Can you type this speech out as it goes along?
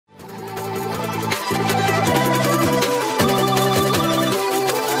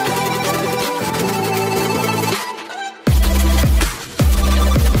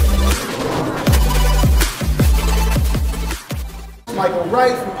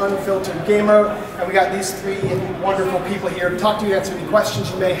Unfiltered Gamer, and we got these three wonderful people here to talk to you, answer any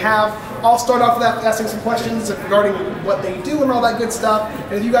questions you may have. I'll start off with asking some questions regarding what they do and all that good stuff,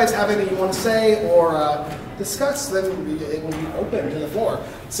 and if you guys have any you want to say or discuss, then it will be open to the floor.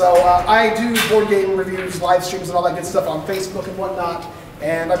 So I do board game reviews, live streams, and all that good stuff on Facebook and whatnot.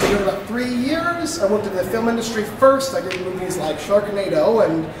 And I've been doing it about 3 years. I worked in the film industry first. I did movies like Sharknado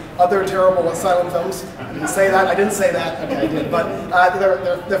and other terrible silent films. I didn't say that. I didn't say that. Okay, I did. But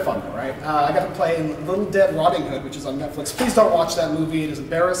they're fun, right? I got to play in Little Dead Riding Hood, which is on Netflix. Please don't watch that movie. It is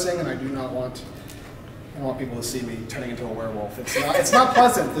embarrassing, and I don't want people to see me turning into a werewolf. It's not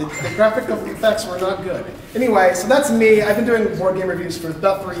pleasant. The graphic effects were not good. Anyway, so that's me. I've been doing board game reviews for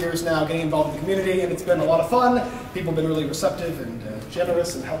about 3 years now, getting involved in the community, and it's been a lot of fun. People have been really receptive and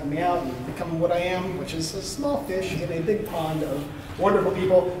generous and helping me out and becoming what I am, which is a small fish in a big pond of wonderful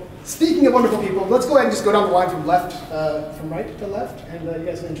people. Speaking of wonderful people, let's go ahead and just go down the line from right to left, and you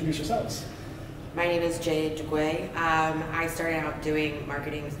guys can introduce yourselves. My name is Jay Jagwe. I started out doing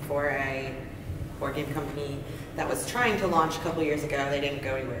marketing for a board game company that was trying to launch a couple years ago. They didn't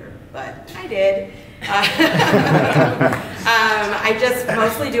go anywhere, but I did. I just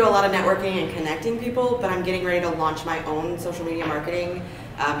mostly do a lot of networking and connecting people, but I'm getting ready to launch my own social media marketing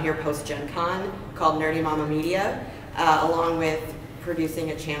here post Gencon called Nerdy Mama Media, along with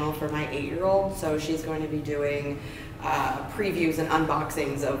producing a channel for my 8-year-old. So she's going to be doing previews and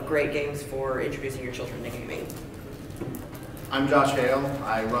unboxings of great games for introducing your children to gaming. I'm Josh Hale.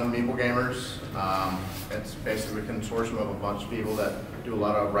 I run Meeple Gamers. It's basically a consortium of a bunch of people that do a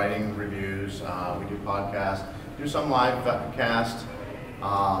lot of writing reviews. We do podcasts, do some live cast.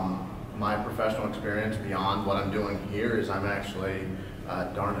 My professional experience beyond what I'm doing here is I'm actually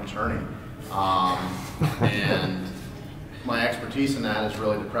a darn attorney. And my expertise in that is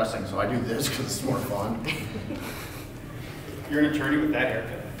really depressing, so I do this because it's more fun. You're an attorney with that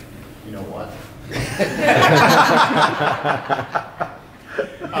haircut. You know what?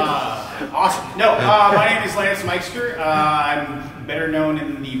 Awesome. No, my name is Lance Meister. I'm better known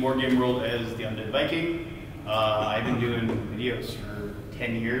in the board game world as the Undead Viking. I've been doing videos for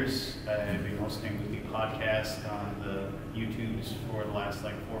 10 years. I've been hosting weekly podcasts on the YouTubes for the last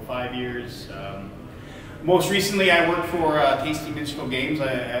like 4 or 5 years. Most recently, I worked for Tasty Mystical Games.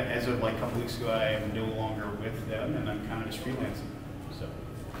 As of like a couple weeks ago, I am no longer with them, and I'm kind of just freelancing. So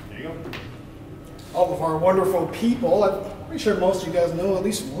there you go. All of our wonderful people. I'm pretty sure most of you guys know at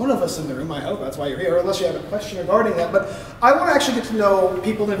least one of us in the room. I hope that's why you're here, unless you have a question regarding that. But I want to actually get to know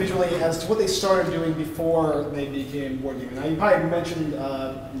people individually as to what they started doing before they became board gaming. Now, you probably mentioned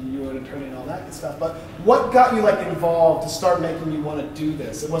you were an attorney and all that good stuff, but what got you involved to start making you want to do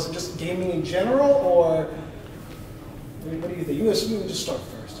this? Was it just gaming in general, or what do you think? You can just start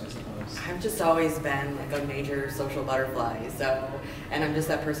first, I suppose. I've just always been like a major social butterfly, and I'm just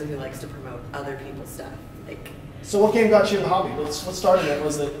that person who likes to promote other people's stuff. So what game got you in the hobby? What started it?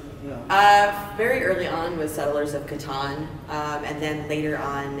 Was it, very early on was Settlers of Catan, and then later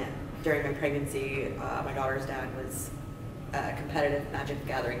on, during my pregnancy, my daughter's dad was a competitive Magic the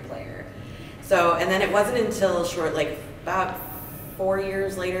Gathering player. So, and then it wasn't until about 4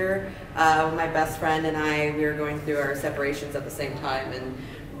 years later, my best friend and we were going through our separations at the same time, and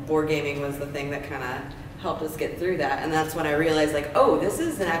board gaming was the thing that kind of helped us get through that. And that's when I realized, oh, this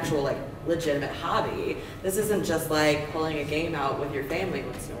is an actual legitimate hobby. This isn't just pulling a game out with your family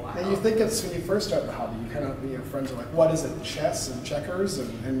once in a while. And you think it's when you first start the hobby, you your friends are like, what is it, chess and checkers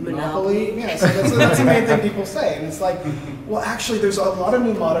and Monopoly? Yeah, so that's the main thing people say. And it's well, actually, there's a lot of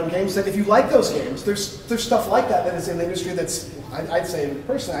new modern games that if you like those games, there's stuff like that is in the industry that's, I'd say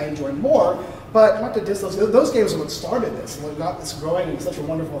personally I enjoy more, but not to diss those games are what started this, and what got this growing into such a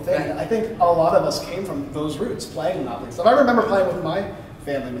wonderful thing. Right. I think a lot of us came from those roots, playing Monopoly stuff. I remember playing with my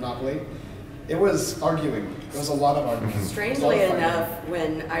family Monopoly. It was arguing. There was a lot of arguing. Strangely enough,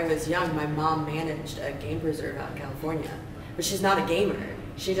 when I was young, my mom managed a game preserve out in California, but she's not a gamer.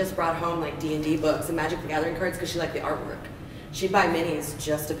 She just brought home D&D books and Magic the Gathering cards because she liked the artwork. She'd buy minis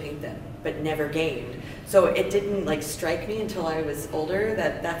just to paint them, but never gamed. So it didn't strike me until I was older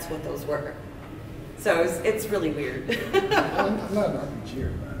that that's what those were. So it's really weird. I'm not an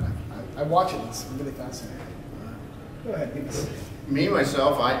RPGer, but I watch it. It's really fascinating. Go ahead, give us. Me,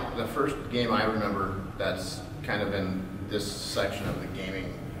 myself, the first game I remember that's kind of in this section of the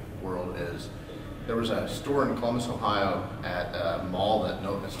gaming world is there was a store in Columbus, Ohio at a mall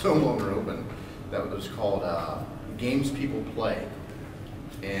that's no longer open that was called Games People Play.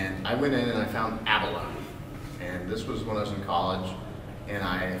 And I went in and I found Avalon. And this was when I was in college, and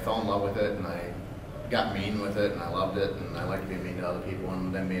I fell in love with it, and I got mean with it, and I loved it, and I liked being mean to other people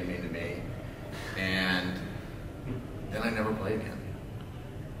and them being mean to me. And then I never played again.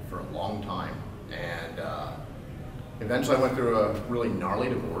 for a long time. And eventually I went through a really gnarly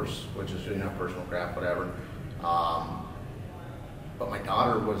divorce, which is, you know, personal crap, whatever. But my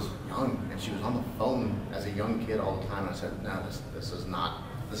daughter was young, and she was on the phone as a young kid all the time. I said, no, this is not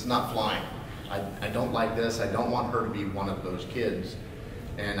flying. I don't like this. I don't want her to be one of those kids.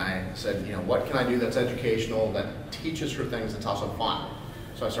 And I said, you know, what can I do that's educational, that teaches her things that's also fun?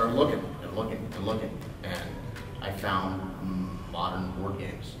 So I started looking and looking and looking, and I found modern board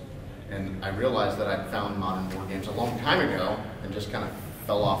games. And I realized that I'd found modern board games a long time ago and just kind of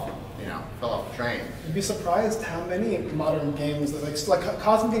fell off the train. You'd be surprised how many modern games, like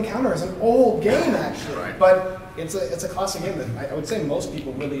Cosmic Encounter is an old game actually, Right. but it's a classic game that I would say most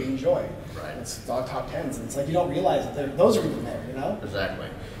people really enjoy. Right. It's all top tens, and it's like you don't realize that those are even there, you know? Exactly.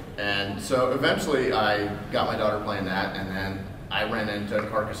 And so eventually I got my daughter playing that, and then I ran into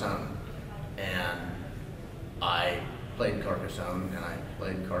Carcassonne, and I played Carcassonne, and I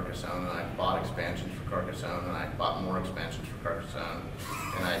played Carcassonne, and I bought expansions for Carcassonne, and I bought more expansions for Carcassonne,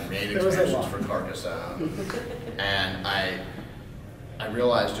 and I made expansions for Carcassonne, and I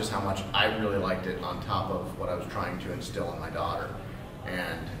realized just how much I really liked it on top of what I was trying to instill in my daughter.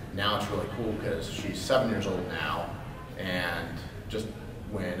 And now it's really cool because she's 7 years old now, and just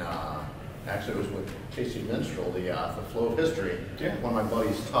when, actually it was with Casey Minstrel, the Flow of History, one of my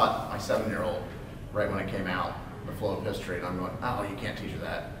buddies taught my 7-year-old right when it came out, the Flow of History, and I'm going, oh, you can't teach her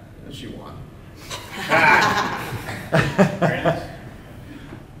that. And she won. Very nice.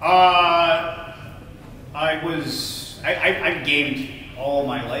 I've gamed all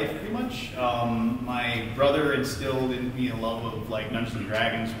my life pretty much. My brother instilled in me a love of like Dungeons and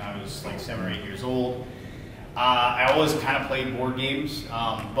Dragons when I was like 7 or 8 years old. I always kind of played board games, and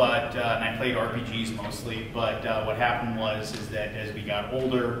I played RPGs mostly. But what happened is that as we got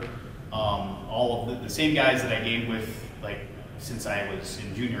older, all of the same guys that I gamed with, like since I was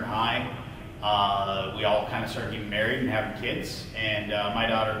in junior high, we all kind of started getting married and having kids. And my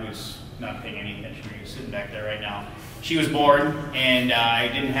daughter, who's not paying any attention, who's sitting back there right now, she was born, and I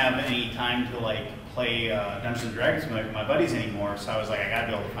didn't have any time to like play Dungeons and Dragons with my buddies anymore. So I was like, I gotta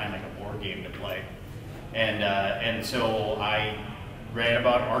be able to find like a board game to play. And so I read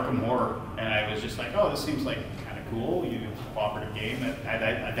about Arkham Horror, and I was just like, oh, this seems like kind of cool. You cooperative game. The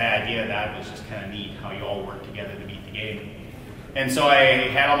idea of that was just kind of neat, how you all work together to beat the game. And so I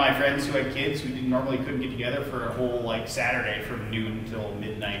had all my friends who had kids who normally couldn't get together for a whole like Saturday from noon until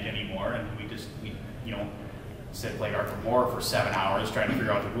midnight anymore, and we sit played Arkham Horror for 7 hours trying to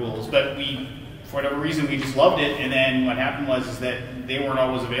figure out the rules. But for whatever reason, we just loved it. And then what happened was that they weren't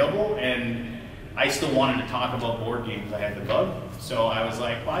always available, and I still wanted to talk about board games. I had the bug, so I was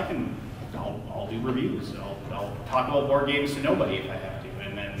like, well, I'll do reviews. I'll talk about board games to nobody if I have to,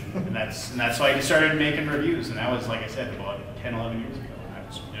 and that's why I started making reviews. And that was, like I said, about 10, 11 years ago. And I've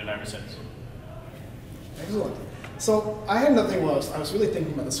been doing it ever since. Excellent. So I had nothing I was really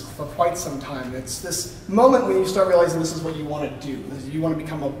thinking about this for quite some time. It's this moment when you start realizing this is what you want to do. You want to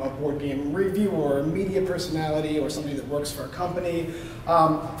become a board game reviewer, or a media personality, or somebody that works for a company.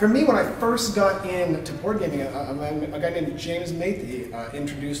 For me, when I first got into board gaming, a guy named James Mathy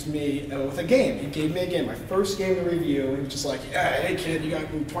introduced me with a game. He gave me a game, my first game to review. He was just like, yeah, hey kid, you got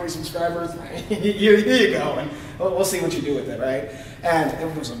 20 subscribers? Here you go, and we'll see what you do with it, right? And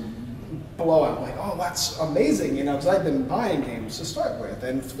it was a blowout, like, oh, that's amazing, you know, because I've been buying games to start with,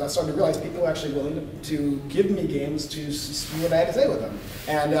 and I started to realize people were actually willing to give me games to see what I had to say with them.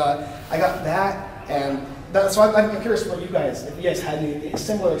 And I got that, and so I'm curious what if you guys had any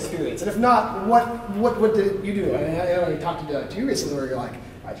similar experience, and if not, what did you do? I talked to you recently where you're like,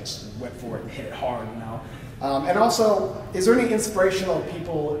 I just went for it and hit it hard, you know. And also, is there any inspirational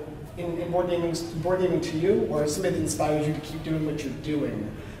people in board gaming to you, or somebody that inspires you to keep doing what you're doing?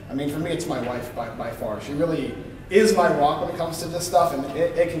 I mean, for me, it's my wife by far. She really is my rock when it comes to this stuff, and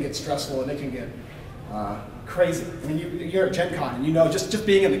it can get stressful and it can get crazy. I mean, you're at Gencon, and you know, just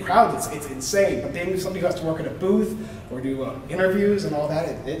being in the crowd, it's insane. But being somebody who has to work at a booth or do interviews and all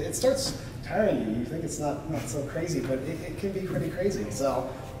that, it starts tiring you. You think it's not so crazy, but it can be pretty crazy. So,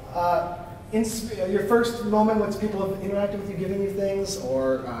 your first moment when people have interacted with you, giving you things,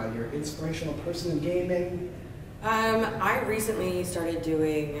 or your inspirational person in gaming? I recently started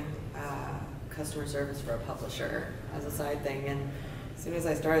doing customer service for a publisher as a side thing, and as soon as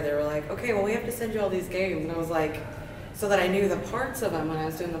I started, they were like, okay, well, we have to send you all these games, and I was like, so that I knew the parts of them when I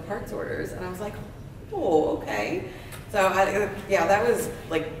was doing the parts orders, and I was like, oh, okay. So, yeah, that was,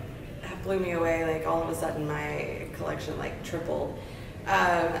 like, that blew me away, like, all of a sudden my collection, like, tripled.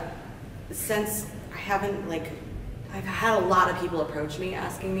 Since I haven't, like, I've had a lot of people approach me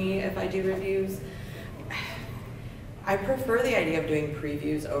asking me if I do reviews. I prefer the idea of doing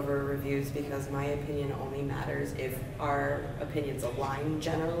previews over reviews because my opinion only matters if our opinions align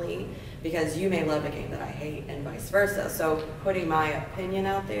generally, because you may love a game that I hate and vice versa. So putting my opinion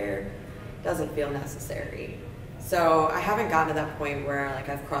out there doesn't feel necessary. So I haven't gotten to that point where like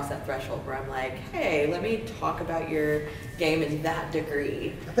I've crossed that threshold where I'm like, hey, let me talk about your game in that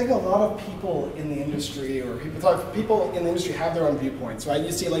degree. I think a lot of people in the industry, or people in the industry have their own viewpoints, right?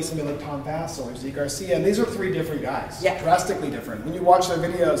 You see like somebody like Tom Fassel or Z Garcia, and these are three different guys, drastically different. When you watch their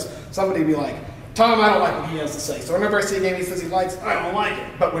videos, somebody will be like, Tom, I don't like what he has to say. So whenever I see a game he says he likes, I don't like it.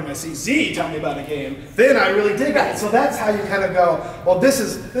 But when I see Z tell me about a game, then I really dig it. So that's how you kind of go, well, this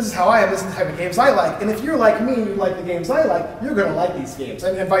is how I am, this is the type of games I like. And if you're like me, you like the games I like, you're going to like these games.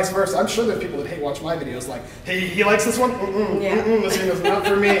 And vice versa. I'm sure there's people that hate watch my videos like, hey, he likes this one? This game is not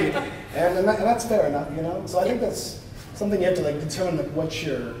for me. And that's fair enough, you know? So I think that's something you have to like determine like what's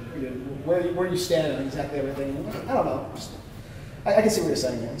your, where you stand on exactly everything. I don't know. I can see what you're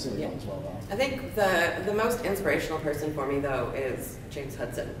saying. I can see where you're going as well, though. I think the most inspirational person for me, though, is James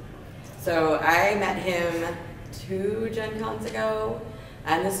Hudson. So I met him 2 Gen Cons ago,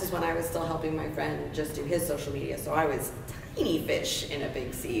 and this is when I was still helping my friend just do his social media. So I was tiny fish in a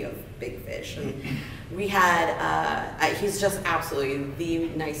big sea of big fish. And we had, he's just absolutely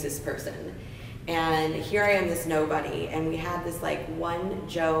the nicest person. And here I am, this nobody, and we had this like one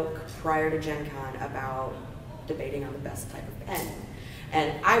joke prior to Gen Con about debating on the best type of pen.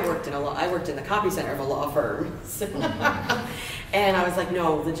 And I worked in the copy center of a law firm. And I was like,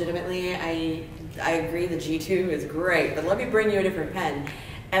 no, legitimately, I agree the G2 is great, but let me bring you a different pen.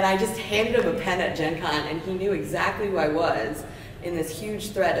 And I just handed him a pen at Gen Con, and he knew exactly who I was in this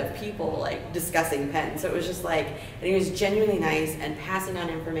huge thread of people like discussing pens. So it was just like, and he was genuinely nice and passing on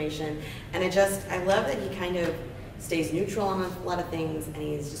information. And I love that he kind of stays neutral on a lot of things, and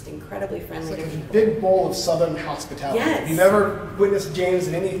he's just incredibly friendly. It's like a big bowl of Southern hospitality. Yes. If you've ever witnessed James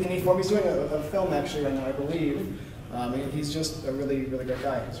in any form, he's doing a film actually right now, I believe. He's just a really, really good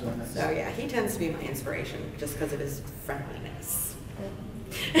guy. He's really nice. So yeah, he tends to be my inspiration just because of his friendliness.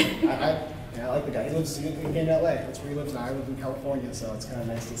 I like the guy. He lives in LA. That's where he lives now. I live in California, so it's kind of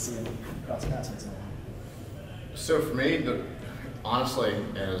nice to see him cross paths with someone. So for me, honestly,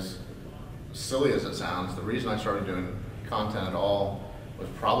 as silly as it sounds, the reason I started doing content at all was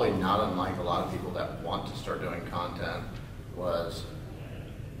probably not unlike a lot of people that want to start doing content was,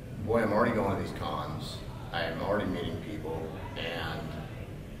 boy, I'm already going to these cons, I'm already meeting people, and,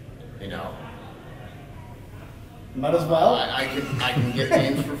 you know, might as well. I can get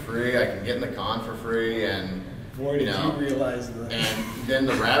games for free, I can get in the con for free, and, boy, did you realize that. And then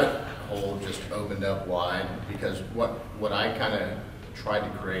the rabbit hole just opened up wide, because what I kind of tried to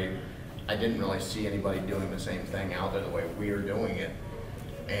create, I didn't really see anybody doing the same thing out there the way we are doing it.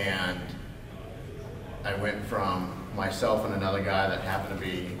 And I went from myself and another guy that happened to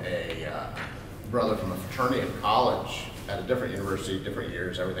be a brother from a fraternity in college at a different university, different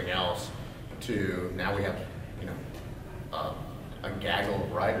years, everything else, to now we have, you know, a gaggle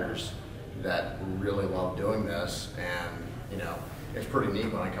of writers that really love doing this. And, you know, it's pretty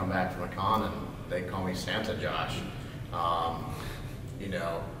neat when I come back from a con and they call me Santa Josh, you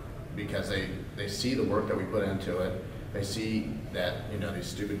know, because they see the work that we put into it. They see that, you know, these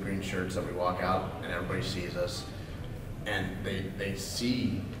stupid green shirts that we walk out and everybody sees us, and they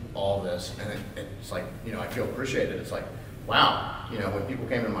see all this, and it's like, you know, I feel appreciated. It's like, wow, you know, when people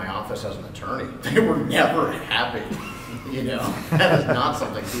came in my office as an attorney, they were never happy. You know, that is not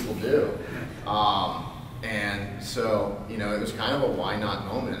something people do. And so, you know, it was kind of a why not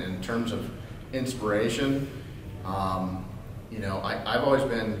moment in terms of inspiration. You know, I've always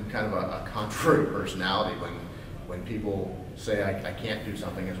been kind of a contrary personality. When people say I can't do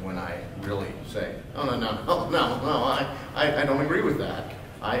something is when I really say, oh, no, I don't agree with that.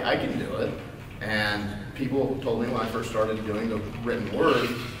 I can do it. And people told me when I first started doing the written word,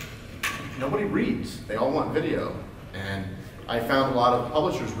 nobody reads. They all want video. And I found a lot of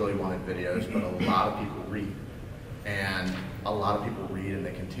publishers really wanted videos, but a lot of people read. And a lot of people read, and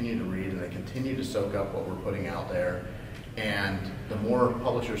they continue to read, and they continue to soak up what we're putting out there. And the more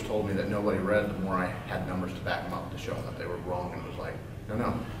publishers told me that nobody read, the more I had numbers to back them up to show them that they were wrong, and it was like,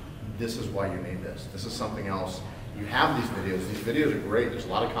 no, this is why you need this. This is something else. You have these videos. These videos are great. There's a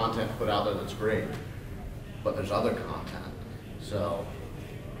lot of content put out there that's great, but there's other content. So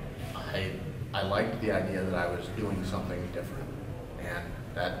I liked the idea that I was doing something different, and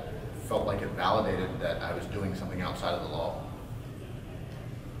that felt like it validated that I was doing something outside of the law.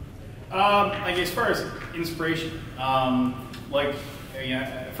 Like as far as inspiration,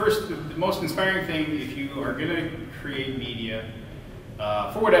 first, the most inspiring thing, if you are going to create media,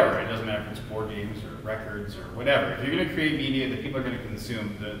 for whatever. It doesn't matter if it's board games or records or whatever. If you're going to create media that people are going to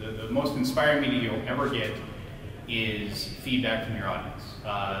consume, the most inspiring media you'll ever get is feedback from your audience.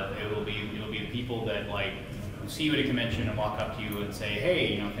 It'll be the people that like see you at a convention and walk up to you and say,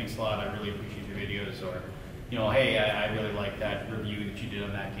 hey, thanks a lot. I really appreciate your videos, or hey, I really like that review that you did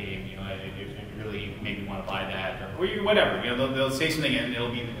on that game. It really made me want to buy that, or whatever. They'll say something, and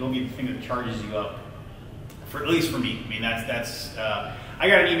it'll be the thing that charges you up. For at least for me, I mean that's. I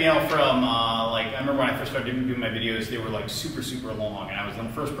got an email from I remember when I first started doing my videos, they were like super long, and I was the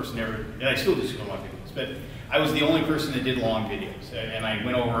first person ever, and I still do super long videos, but I was the only person that did long videos, and I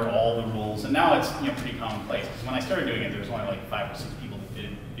went over all the rules, and now it's pretty commonplace. When I started doing it, there was only like 5 or 6 people that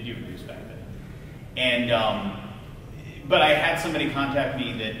did video reviews back then, and but I had somebody contact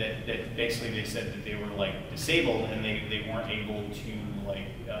me that basically they said that they were like disabled and they weren't able to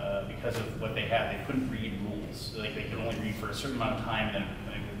because of what they had, they couldn't read rules. Like they could only read for a certain amount of time, and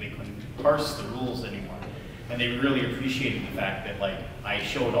then they couldn't parse the rules anymore. And they really appreciated the fact that I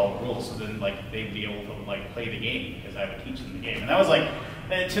showed all the rules, so then they'd be able to play the game because I would teach them the game. And that was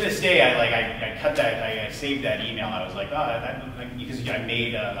to this day I cut that, I saved that email. I was like, because I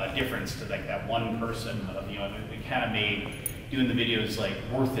made a difference to that one person. It kind of made doing the videos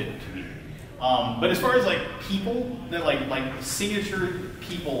worth it to me. But as far as people that signature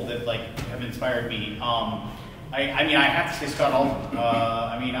people that have inspired me, I mean I have to say Scott Alton.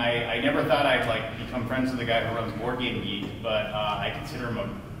 I never thought I'd become friends with the guy who runs Boardgame Geek, but I consider him a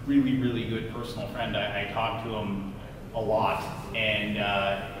really good personal friend. I talk to him a lot, and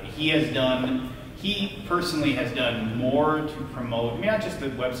he personally has done more to promote, not just the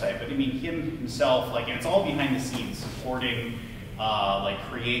website, but him himself, and it's all behind the scenes, supporting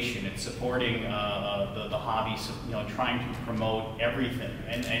creation, it's supporting the hobby, trying to promote everything,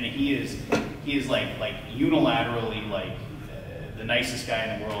 and he is unilaterally the nicest guy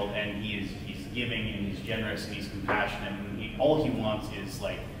in the world, and he's giving and he's generous and he's compassionate, and all he wants is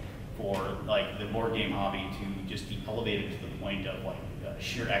for the board game hobby to just be elevated to the point of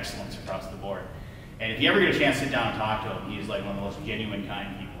sheer excellence across the board. And if you ever get a chance to sit down and talk to him, he's one of the most genuine,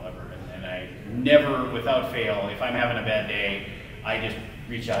 kind people ever. And I never, without fail, if I'm having a bad day, I just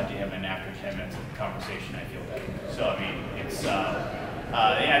reach out to him, and after 10 minutes of the conversation, I feel better. So I mean, it's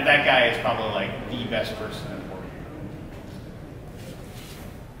yeah, that guy is probably the best person in the world.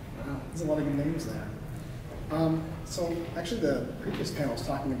 Wow, there's a lot of good names there. So actually, the previous panel was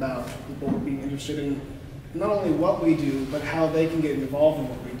talking about people being interested in not only what we do, but how they can get involved in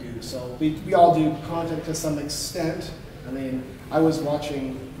what we do. So we all do content to some extent. I mean, I was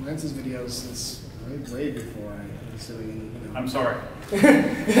watching Lance's videos since way before I was doing. I'm sorry.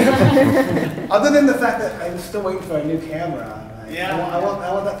 Other than the fact that I'm still waiting for a new camera. Yeah. I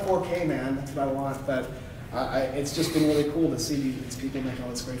want that 4K, man. That's what I want. But it's just been really cool to see these people make all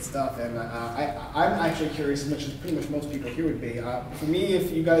this great stuff. And I'm actually curious, as much as pretty much most people here would be. For me,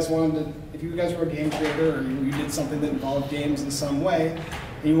 if you guys were a game creator, or you did something that involved games in some way,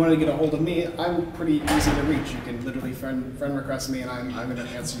 and you wanted to get a hold of me, I'm pretty easy to reach. You can literally friend request me, and I'm going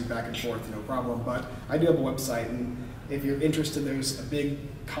to answer you back and forth, no problem. But I do have a website, and if you're interested, there's a big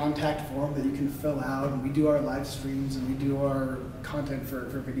contact form that you can fill out, and we do our live streams, and we do our content for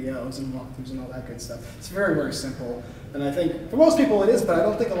videos and walkthroughs and all that good stuff. It's very, very simple, and I think for most people it is, but I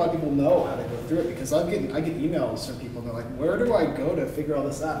don't think a lot of people know how to go through it, because I get emails from people, and they're like, where do I go to figure all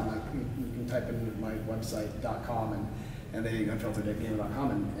this out? I'm like, you can type in my website.com, and then you go to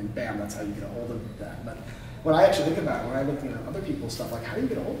unfilteredgamer.com, and bam, that's how you get a hold of that. But what I actually think about when I look at other people's stuff, how do you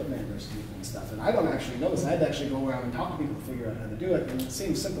get a hold of members and stuff? And I don't actually know this. I had to actually go around and talk to people to figure out how to do it. And it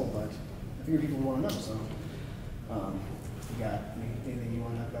seems simple, but I figure people want to know. So, you got anything you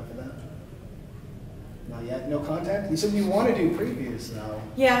want to talk about for that? Not yet. No content. You said you want to do previews, though.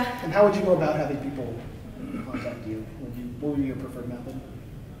 Yeah. And how would you go about having people contact you? What would be your preferred method?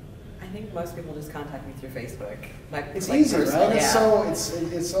 I think most people just contact me through Facebook. It's easy, right? Yeah.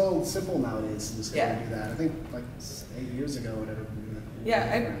 It's so simple nowadays to just go and do that. I think 8 years ago, whatever.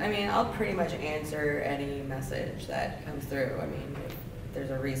 Yeah, I mean, I'll pretty much answer any message that comes through. I mean, if there's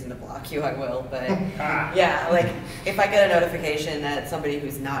a reason to block you, I will. But yeah, if I get a notification that somebody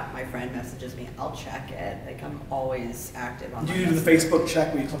who's not my friend messages me, I'll check it. I'm always active on. Do you do the Facebook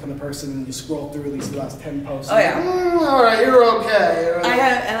check where you click on the person and you scroll through at least the last 10 posts? Oh yeah. All right, you're okay.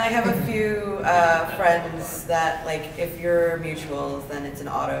 I have a few friends that if you're mutuals, then it's an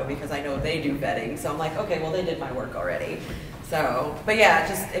auto, because I know they do vetting. So I'm like, okay, well they did my work already. So, but yeah,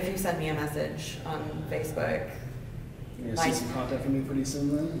 just if you send me a message on Facebook. You're going to see some content from me pretty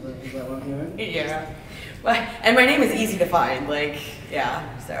soon then? Is that what I'm hearing? Yeah. And my name is easy to find,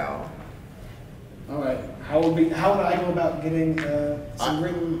 yeah, so. All right. How would I go about getting some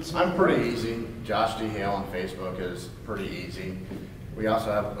written? I'm pretty easy. Josh D. Hale on Facebook is pretty easy. We also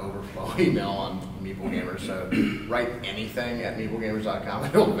have overflow email on Meeple Gamers, so write anything at meeplegamers.com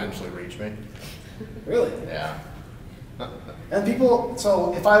and it'll eventually reach me. Really? Yeah. And people,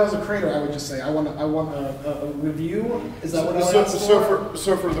 so if I was a creator, I would just say I want a review. Is that what I would ask for?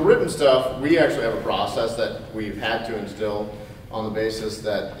 So for the written stuff, we actually have a process that we've had to instill on the basis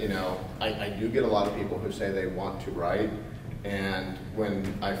that, you know, I do get a lot of people who say they want to write, and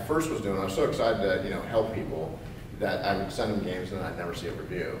when I first was doing it, I was so excited to, you know, help people that I would send them games and I'd never see a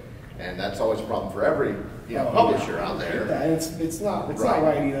review. And that's always a problem for every, you know, publisher out there. And it's not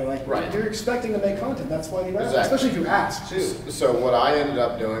right either. Like you're expecting to make content. That's why you ask, especially if you ask too. So what I ended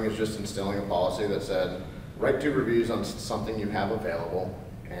up doing is just instilling a policy that said, write 2 reviews on something you have available,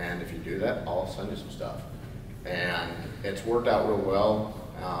 and if you do that, I'll send you some stuff. And it's worked out real well.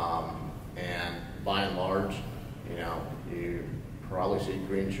 And by and large, you know, you probably see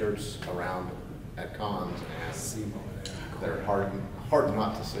green shirts around at cons, and they're hard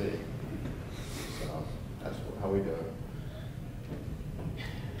not to see. So that's how we do it.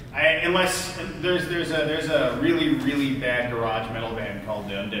 Unless there's a really bad garage metal band called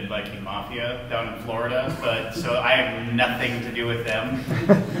the Undead Viking Mafia down in Florida, but so I have nothing to do with them.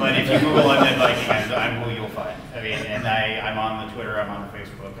 But if you Google Undead Viking, I'm who you'll find. I mean, and I'm on the Twitter, I'm on the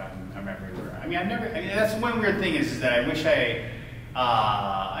Facebook, I'm everywhere. I mean, that's one weird thing is that I wish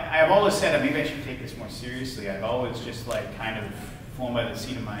I've always said that maybe I should take this more seriously. I've always just like kind of flown by the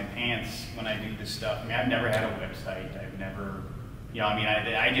seat of my pants when I do this stuff. I mean, I've never had a website. I've never, you know, I mean,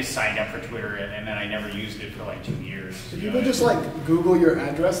 I just signed up for Twitter and then I never used it for like 2 years. Did people just like Google your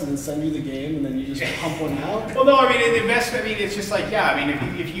address and then send you the game and then you just pump one out? Well, no, I mean, the best, I mean, it's just like, yeah, I mean,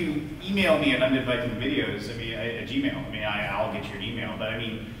 if you email me at Undead Viking Videos, I mean, at Gmail, I mean, I'll get your email, but I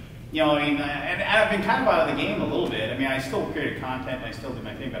mean, you know, I mean, and I've been kind of out of the game a little bit. I mean, I still created content, and I still do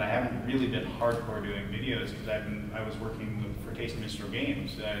my thing, but I haven't really been hardcore doing videos because I was working for Taste of Minstrel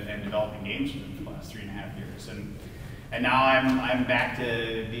Games and developing games for the last 3.5 years, and now I'm back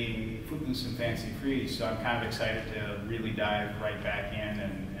to being footloose and fancy free. So I'm kind of excited to really dive right back in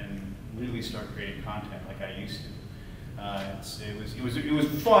and really start creating content like I used to. It was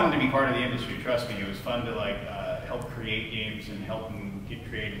fun to be part of the industry. Trust me, it was fun to like help create games and help them get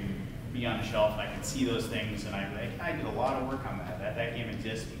created and be on the shelf. I could see those things, and I did a lot of work on that. That game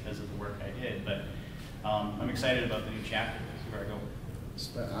exists because of the work I did. But I'm excited about the new chapter. That's where I go.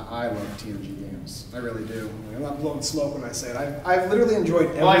 I love TMG games. I really do. I'm not blowing smoke when I say it. I've literally enjoyed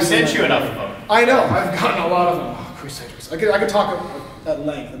every. Well, I've sent you enough of them. I know. I've gotten a lot of them. Oh, Crusaders. I could talk at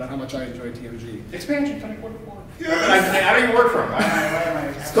length about how much I enjoy TMG. Expansion, 24/4. I don't even work for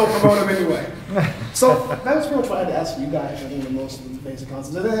them. Still promote them anyway. So that was pretty much what I had to ask you guys. I think the most of the basic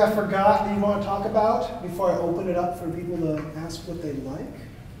concepts. Anything I forgot that you want to talk about before I open it up for people to ask what they like?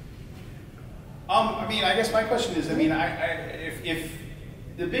 I mean, I guess my question is, I mean, if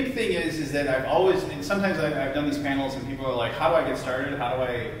the big thing is that I've always, and sometimes I've done these panels and people are like, how do I get started? How do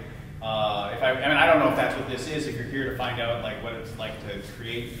I, I mean, I don't know if that's what this is, if you're here to find out like what it's like to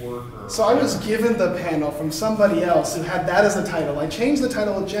create work or... So I was given the panel from somebody else who had that as a title. I changed the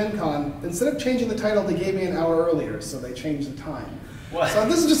title of Gencon. Instead of changing the title, they gave me an hour earlier, so they changed the time. What? So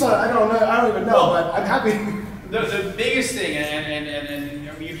this is just like, I don't even know, but I'm happy. The biggest thing,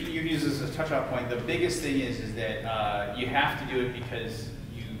 and you use this as a touch-off point, the biggest thing is that you have to do it because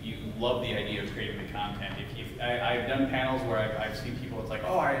you love the idea of creating the content. I've done panels where I've seen people, it's like,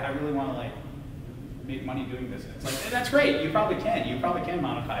 oh, I really want to like make money doing this. And it's like, that's great, you probably can. You probably can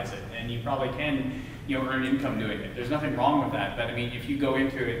monetize it, and you probably can, you know, earn income doing it. There's nothing wrong with that, but I mean, if you go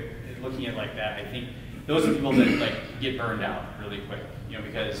into it looking at it like that, I think those are people that like get burned out really quick, you know,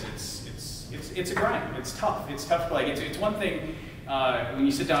 because it's a grind. It's tough. It's tough. Like it's one thing when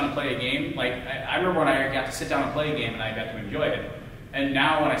you sit down and play a game. Like I remember when I got to sit down and play a game and I got to enjoy it. And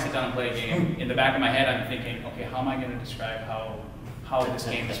now when I sit down and play a game, in the back of my head I'm thinking, okay, how am I going to describe how this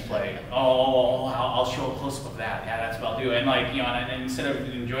game is played? Oh, I'll show a close-up of that. Yeah, that's what I'll do. And like, you know, and instead of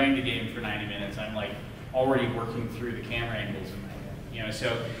enjoying the game for 90 minutes, I'm like already working through the camera angles in my head. You know,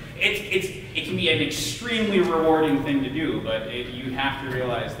 so it can be an extremely rewarding thing to do, but you have to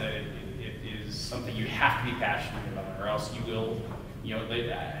realize that it is something you have to be passionate about, or else you will, you know,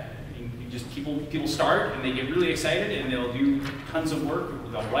 just people start and they get really excited and they'll do tons of work.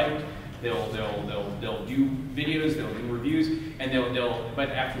 They'll write, they'll do videos, they'll do reviews, and but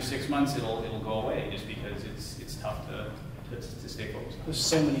after 6 months it'll go away just because it's tough to stay focused on. There's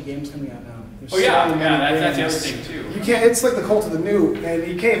so many games coming out now. There's that's the other thing too. You can't. It's like the cult of the new, and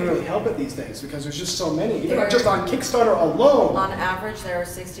you can't even really help it these days because there's just so many. Even just on Kickstarter alone. On average, there are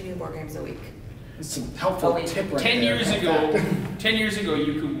 60 new board games a week. some helpful tip right 10 there. years ago, 10 years ago,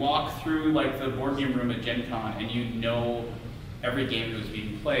 you could walk through like the board game room at Gencon and you'd know every game that was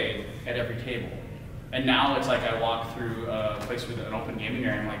being played at every table. And now it's like I walk through a place with an open gaming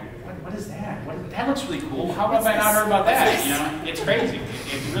area and I'm like, what is that? That looks really cool. How have I not heard about that? You know, it's crazy.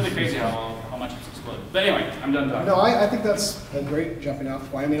 It's really crazy how much it's exploded. But anyway, I'm done talking. No, I think that's a great jumping off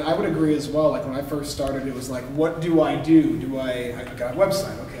point. I mean, I would agree as well. Like when I first started, it was like, what do? I got a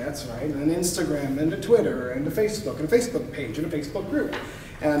website, okay, that's right, and then Instagram, and to Twitter, and to Facebook, and a Facebook page, and a Facebook group.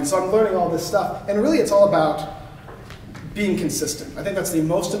 And so I'm learning all this stuff. And really it's all about being consistent. I think that's the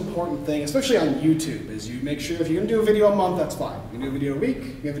most important thing, especially on YouTube, is you make sure if you're gonna do a video a month, that's fine. You can do a video a week,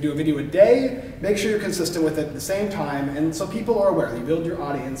 you have to do a video a day, make sure you're consistent with it at the same time, and so people are aware. You build your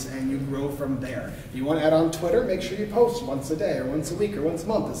audience and you grow from there. If you want to add on Twitter, make sure you post once a day, or once a week, or once a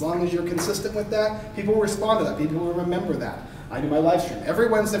month. As long as you're consistent with that, people will respond to that, people will remember that. I do my live stream every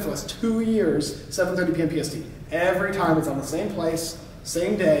Wednesday for the last 2 years, 7:30 p.m. PST. Every time it's on the same place,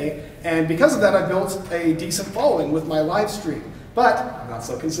 same day, and because of that, I've built a decent following with my live stream. But I'm not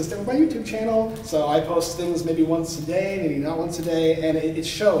so consistent with my YouTube channel, so I post things maybe once a day, maybe not once a day, and it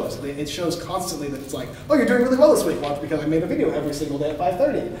shows. It shows constantly that it's like, oh, you're doing really well this week. Well, it's because I made a video every single day at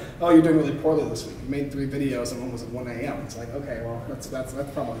 5:30. Oh, you're doing really poorly this week. You made 3 videos and one was at 1 a.m. It's like, okay, well, that's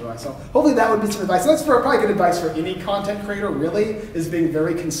probably why. So hopefully that would be some advice. That's probably good advice for any content creator, really, is being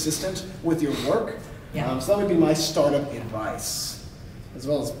very consistent with your work. Yeah. So that would be my startup advice, as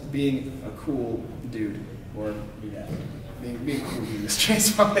well as being a cool dude, or being cool in this case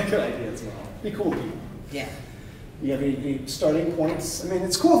is probably a good idea as well. Be cool people. Yeah. You have any starting points? I mean,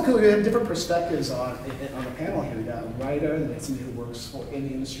 it's cool because we have different perspectives on the panel here. We got a writer, and then somebody who works in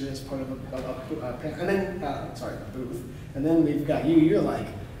the industry as part of a panel, and then a booth. And then we've got you. You're like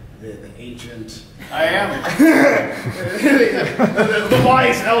the ancient. I am. the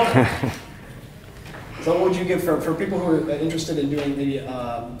wise elder. So what would you give for people who are interested in doing maybe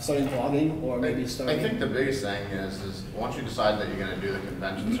starting vlogging or maybe starting? I think the biggest thing is once you decide that you're going to do the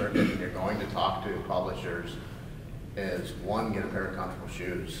convention circuit and you're going to talk to publishers, is one, get a pair of comfortable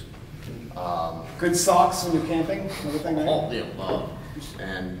shoes. Good socks when you're camping, everything like All the above.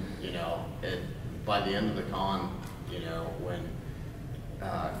 And, you know, by the end of the con, you know, when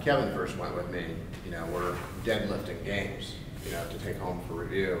Kevin first went with me, you know, we're deadlifting games, you know, to take home for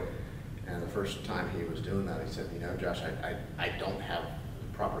review. And the first time he was doing that, he said, you know, Josh, I don't have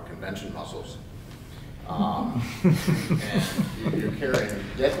proper convention muscles. And you're carrying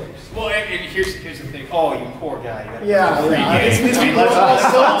deadlifts. Well, and here's the thing. Oh, you poor guy. You These people are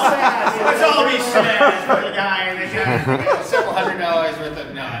so sad. Let's all be sad for the guy and they got several $100 worth of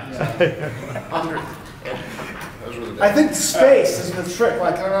nuts. I think space is the trick.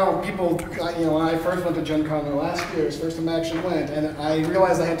 Like, I don't know, people, you know, when I first went to Gen Con last year, it was the first time I actually went, and I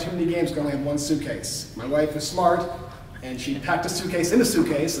realized I had too many games because I only had one suitcase. My wife was smart, and she packed a suitcase in a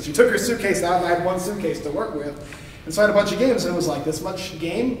suitcase, so she took her suitcase out, and I had one suitcase to work with. And so I had a bunch of games, and it was like this much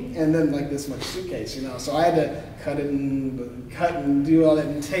game, and then like this much suitcase, you know. So I had to cut and do all that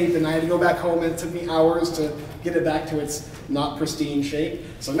in tape, and I had to go back home, and it took me hours to get it back to its not pristine shape.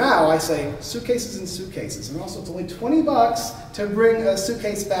 So now I say suitcases and suitcases, and also it's only $20 to bring a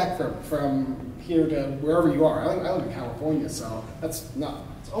suitcase back from here to wherever you are. I live in California, so it's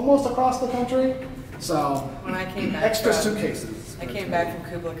almost across the country. So When I came back extra from, suitcases. I came back from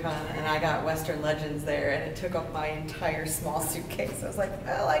Kubla Khan and I got Western Legends there, and it took up my entire small suitcase. I was like,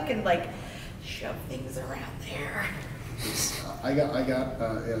 well, I can like shove things around there. The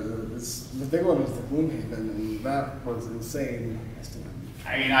big one was the Gloomhaven, and that was insane.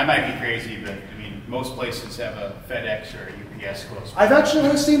 I mean, I might be crazy, but I mean, most places have a FedEx or a UPS close. I've actually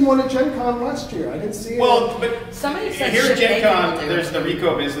only seen one at Gen Con last year. I didn't see it. Well, but Somebody said here at ship Gen Con, bacon. there's the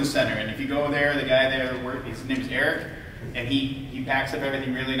Rico Business Center, and if you go there, the guy there, his name's Eric, and he packs up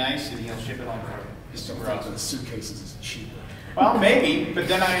everything really nice, and he'll ship it home for you. Just don't think the suitcases is cheaper. Well, maybe, but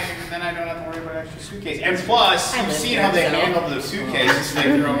then I don't have to worry about extra suitcase. And plus, you've seen how they handle the suitcases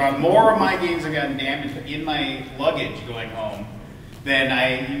they throw around. More of my games have gotten damaged in my luggage going home than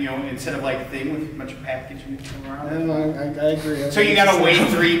instead of like a thing with a bunch of packaging around. And I agree. So you got to wait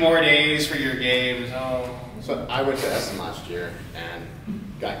 3 more days for your games. Oh. So I went to Essen last year and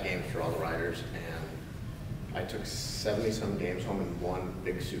got games for all the writers, and I took 70-some games home in one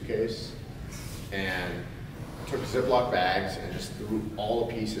big suitcase, and took Ziploc bags and just threw all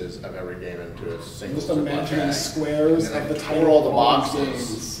the pieces of every game into a single Just Ziploc imagining bag. squares And of then the I title tore all the of boxes.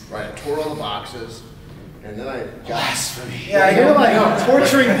 games. Right, I tore all the boxes, and then I got Yeah, you're like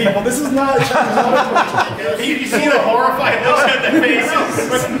torturing people. This is not. You see the horrified looks on their faces.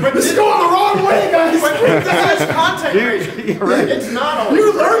 But this is going the wrong way, guys. This is content. It's not always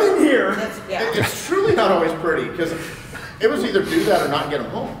You're learning here. Yeah. It's not always pretty, because it was either do that or not get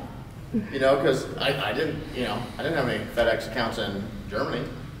them home. You know, because I didn't have any FedEx accounts in Germany.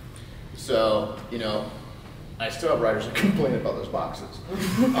 So, you know, I still have writers that complain about those boxes.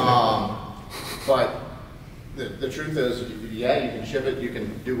 But the truth is, yeah, you can ship it, you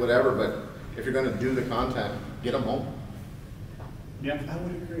can do whatever, but if you're going to do the content, get them home. Yeah. I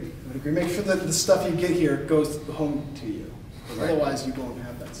would agree. Make sure that the stuff you get here goes home to you. Right. Otherwise, you won't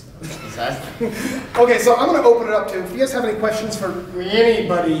have that stuff. Exactly. Okay, so I'm going to open it up to, if you guys have any questions for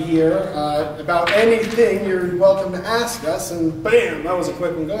anybody here about anything, you're welcome to ask us. And bam, that was a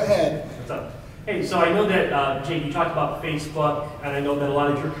quick one. Go ahead. What's up? Hey, so I know that, Jake, you talked about Facebook, and I know that a lot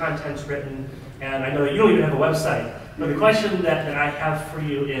of your content's written, and I know that you don't even have a website. But the question that I have for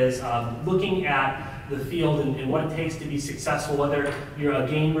you is looking at the field and what it takes to be successful, whether you're a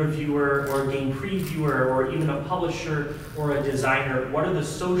game reviewer or a game previewer or even a publisher or a designer, what are the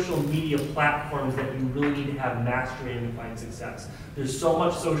social media platforms that you really need to have mastery in to find success? There's so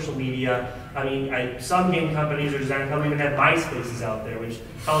much social media. I mean, some game companies or design companies even have MySpaces out there, which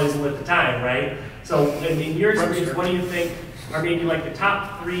probably isn't with the time, right? So in your experience, what do you think are maybe like the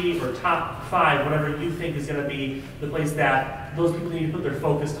top 3 or top 5, whatever you think is going to be the place that those people need to put their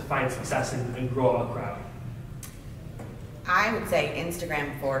focus to find success and grow a crowd? I would say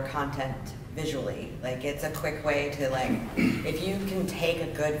Instagram for content visually. Like, it's a quick way to, like, if you can take a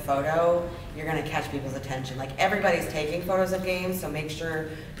good photo, you're going to catch people's attention. Like, everybody's taking photos of games, so make sure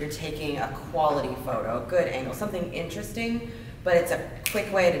you're taking a quality photo, a good angle, something interesting, but it's a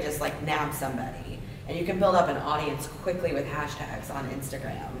quick way to just, like, nab somebody. And you can build up an audience quickly with hashtags on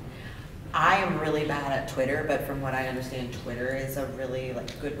Instagram. I am really bad at Twitter, but from what I understand, Twitter is a really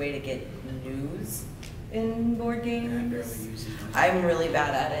good way to get news in board games. I'm really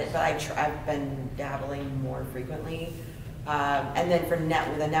bad at it, but I've been dabbling more frequently. And then for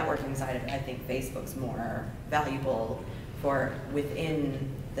the networking side of it, I think Facebook's more valuable for within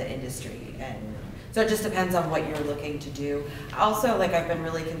the industry. And so it just depends on what you're looking to do. Also, I've been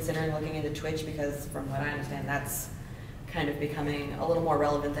really considering looking into Twitch because from what I understand, that's kind of becoming a little more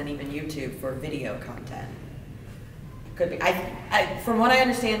relevant than even YouTube for video content. Could be. From what I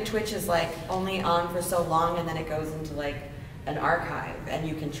understand, Twitch is only on for so long and then it goes into an archive and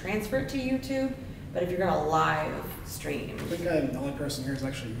you can transfer it to YouTube, but if you're gonna live stream. I think I'm the only person here who's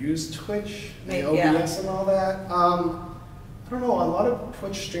actually used Twitch, the yeah. OBS and all that. I don't know, a lot of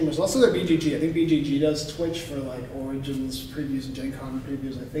Twitch streamers, also the BGG, I think BGG does Twitch for Origins previews and Gencon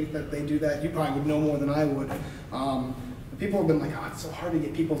previews. I think that they do that. You probably would know more than I would. People have been like, oh, it's so hard to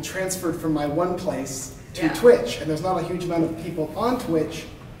get people transferred from my one place to Twitch, and there's not a huge amount of people on Twitch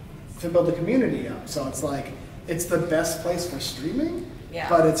to build a community up. So it's the best place for streaming,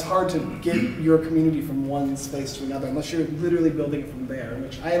 but it's hard to get your community from one space to another unless you're literally building it from there,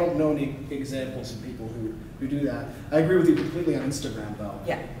 which I don't know any examples of people who do that. I agree with you completely on Instagram, though.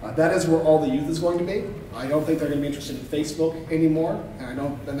 Yeah. That is where all the youth is going to be. I don't think they're going to be interested in Facebook anymore,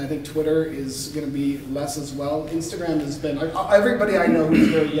 and I think Twitter is going to be less as well. Instagram has been, everybody I know who's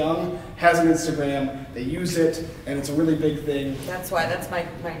very young has an Instagram, they use it, and it's a really big thing. That's my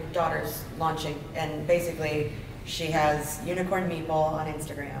daughter's launching, and basically she has Unicorn Meeple on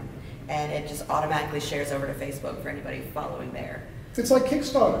Instagram, and it just automatically shares over to Facebook for anybody following there. It's like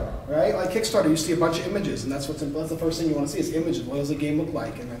Kickstarter, right? Like Kickstarter, you see a bunch of images, and that's the first thing you want to see is images. What does a game look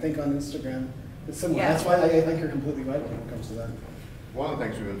like? And I think on Instagram, it's similar. Yeah. That's why I think you're completely right when it comes to that. One of the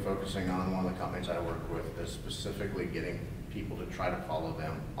things we've been focusing on, one of the companies I work with, is specifically getting people to try to follow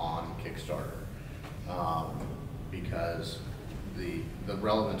them on Kickstarter. Because the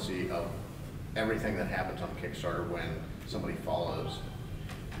relevancy of everything that happens on Kickstarter when somebody follows,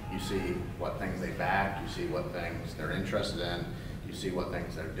 you see what things they back, you see what things they're interested in, you see what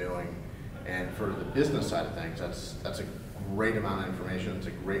things they're doing. And for the business side of things, that's a great amount of information. It's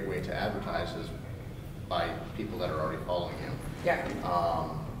a great way to advertise is by people that are already following you. Yeah.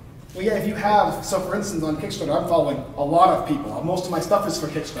 Well, yeah, if you have, so for instance, on Kickstarter, I'm following a lot of people. Most of my stuff is for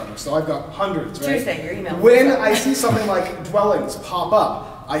Kickstarter, so I've got hundreds, right? Tuesday, your email. When I see something like Dwellings pop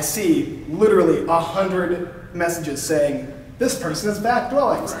up, I see literally 100 messages saying, this person has backed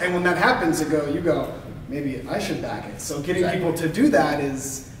Dwellings. Right. And when that happens, you go, maybe I should back it. So getting people to do that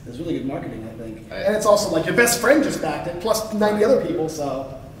is really good marketing, I think. And it's also like your best friend just backed it, plus 90 other people,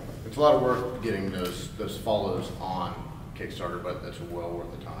 so. It's a lot of work getting those follows on Kickstarter, but it's well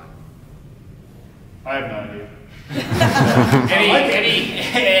worth the time. I have no idea.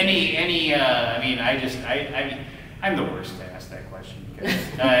 I'm the worst to ask that question because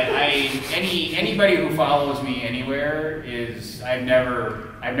anybody who follows me anywhere is I've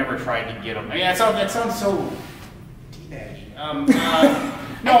never tried to get them. I mean that sounds so teenage.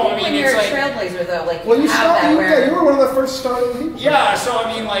 No, I think when it's you're a like, trailblazer though, like Well, you you have started. that where You were one of the first starting people. yeah, so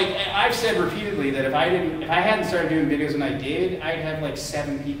I mean, like I've said repeatedly that if I hadn't started doing videos when I did, I'd have like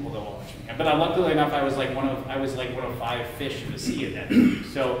 7 people to watch me. But luckily enough, I was like one of 5 fish in the sea at that time.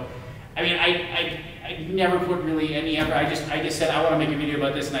 So, I mean, I never put really any effort. I just said I want to make a video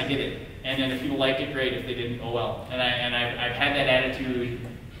about this, and I did it. And then if people liked it, great. If they didn't, oh well. And I've had that attitude.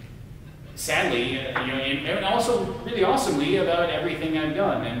 Sadly, and also really awesomely about everything I've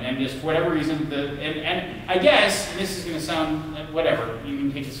done, and just for whatever reason, and I guess, and this is going to sound like whatever, you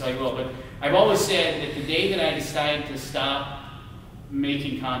can take this how you will, but I've always said that the day that I decide to stop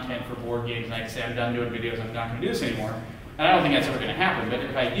making content for board games, and I say I'm done doing videos, I'm not going to do this anymore, and I don't think that's ever going to happen, but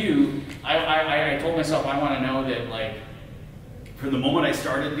if I do, I told myself I want to know that, like, From the moment I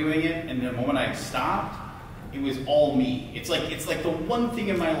started doing it and the moment I stopped, it was all me. It's like the one thing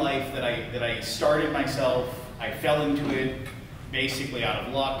in my life that I started myself. I fell into it basically out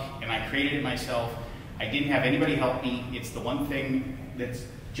of luck, and I created it myself. I didn't have anybody help me. It's the one thing that's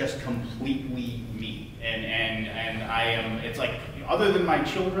just completely me. And I am. It's like, other than my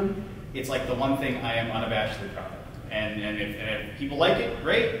children, it's like the one thing I am unabashedly proud of. And if people like it,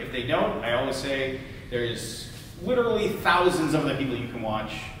 great. If they don't, I always say there's literally thousands of other people you can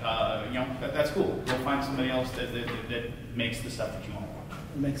watch. That's cool. Go find somebody else that makes the stuff that you want to watch.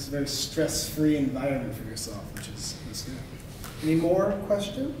 It makes a very stress-free environment for yourself, which is good. Any more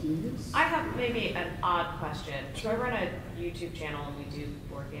questions? Yes. I have maybe an odd question. So I run a YouTube channel and we do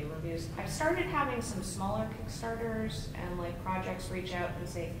board game reviews. I've started having some smaller Kickstarters and like projects reach out and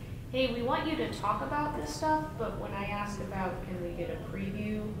say, hey, we want you to talk about this stuff, but when I ask about can we get a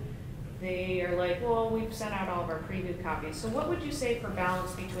preview, they are like, well, we've sent out all of our preview copies. So what would you say for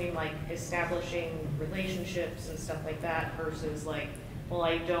balance between like establishing relationships and stuff like that versus like, well,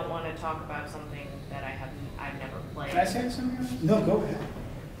 I don't want to talk about something that I've never played. Can I say something? No, go ahead.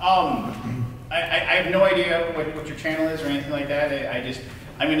 I have no idea what your channel is or anything like that.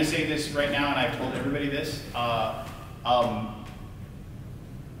 I'm going to say this right now, and I've told everybody this.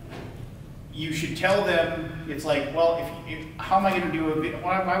 You should tell them, it's like, well, how am I going to do a video?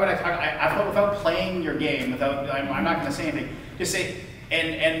 Why would I talk? I thought without playing your game, I'm not going to say anything. Just say,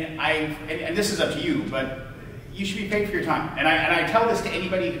 and this is up to you, but you should be paid for your time. And I tell this to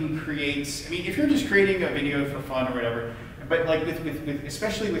anybody who creates, I mean, if you're just creating a video for fun or whatever, but like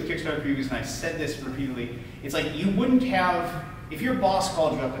especially with Kickstarter previews, and I said this repeatedly, it's like you wouldn't have, if your boss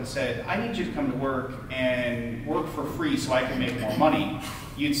called you up and said, I need you to come to work and work for free so I can make more money,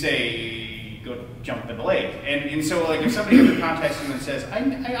 you'd say, go jump in the lake. And so like if somebody ever contacts you and says, I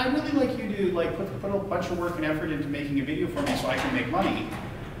really like you to like put a bunch of work and effort into making a video for me so I can make money,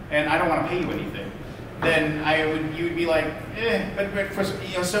 and I don't want to pay you anything, then you would be like, but for,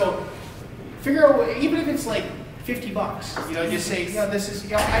 so figure out, even if it's like $50, just say, this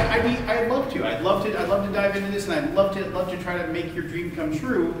is, I'd love to dive into this, and I'd love to try to make your dream come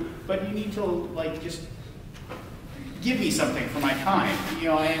true, but you need to like just give me something for my time,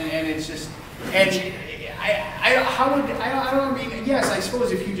 and it's just, and yes, I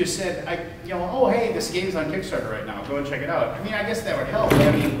suppose if you just said, oh hey, this game's on Kickstarter right now, go and check it out. I mean, I guess that would help.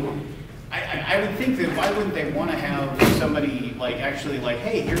 I mean, I would think that why wouldn't they want to have somebody like actually like,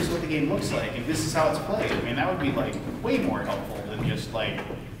 hey, here's what the game looks like, and this is how it's played. I mean, that would be like way more helpful than just like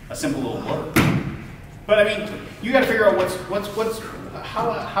a simple little blurb. But I mean, you got to figure out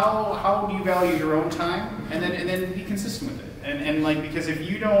how do you value your own time, and then be consistent with it. And like, because if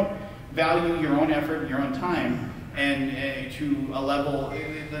you don't value your own effort and your own time and to a level,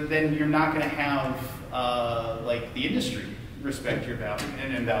 then you're not going to have like the industry respect your value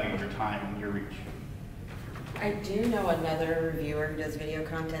and value your time and your reach. I do know another reviewer who does video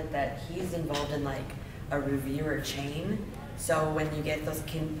content that he's involved in like a reviewer chain. So when you get those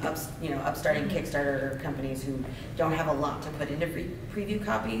upstarting Kickstarter companies who don't have a lot to put into preview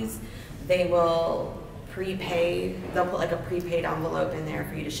copies, they will prepay. They'll put like a prepaid envelope in there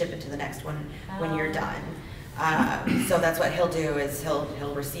for you to ship it to the next one when you're done. So that's what he'll do is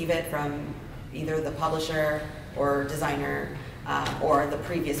he'll receive it from either the publisher or designer or the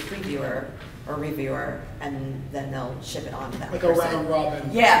previous previewer or reviewer, and then they'll ship it on to that like person. a round robin.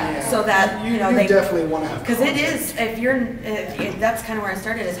 Yeah, so that you they definitely want to have. Because it is, that's kind of where I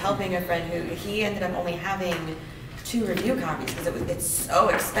started, is helping a friend who he ended up only having 2 review copies because it's so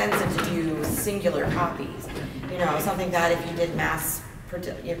expensive to do singular copies. Something that if you did mass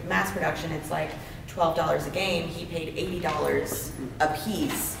production, it's like $12 a game. He paid $80 a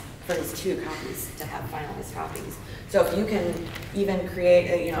piece for his 2 copies to have finalized copies. So if you can even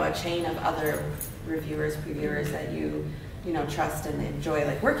create a chain of other reviewers, previewers that you trust and enjoy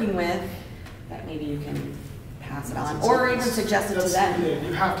like working with, that maybe you can pass it on, or even suggest it to them.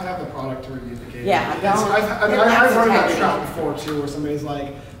 You have to have the product to review the game. Yeah, I've heard that trap before too, where somebody's like,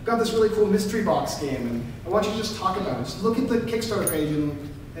 I've got this really cool mystery box game, and I want you to just talk about it. Just look at the Kickstarter page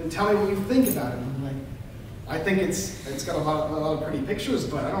and tell me what you think about it. And I'm like, I think it's got a lot of pretty pictures,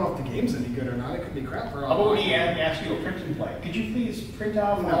 but I don't know if the game's any good or not. It could be crap. How about when he asked you a print and play? Could you please print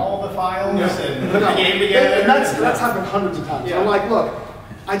out all the files and put the game together? And that's happened hundreds of times. Yeah. I'm like, look,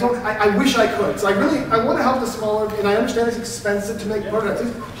 I wish I could. So I want to help the smaller, and I understand it's expensive to make prototypes.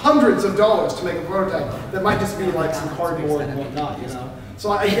 It's hundreds of dollars to make a prototype that might just be like some cardboard and whatnot, you know. So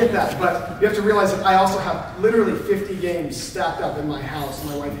I get that, but you have to realize that I also have literally 50 games stacked up in my house.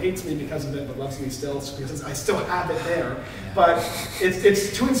 My wife hates me because of it, but loves me still because I still have it there. But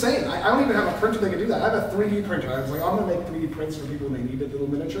it's too insane. I don't even have a printer that can do that. I have a 3D printer. I was like, I'm going to make 3D prints for people when they needed little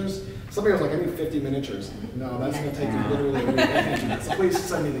miniatures. Somebody was like, I need 50 miniatures. No, that's going to take me literally a week. I can't do that. So please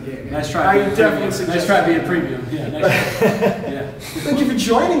send me the game. Nice try. I definitely suggest. Nice try being premium. Yeah. Nice try. Yeah. Thank you for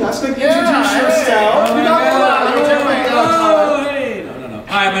joining us. Maybe introduce yourself.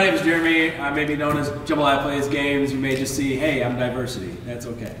 Hi, my name is Jeremy. I may be known as Jambalaya Plays Games. You may just see, hey, I'm diversity. That's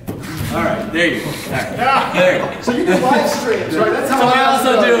okay. All right, there you go. All right. There you go. So you do live streams, right? That's how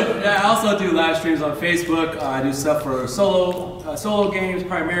I also do live streams on Facebook. I do stuff for solo games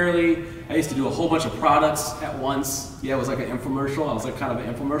primarily. I used to do a whole bunch of products at once. Yeah, it was like an infomercial. I was like kind of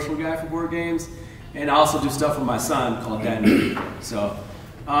an infomercial guy for board games. And I also do stuff for my son called Dad. So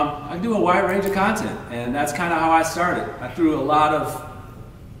I do a wide range of content, and that's kind of how I started. I threw a lot of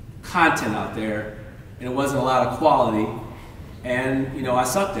content out there, and it wasn't a lot of quality, and you know, I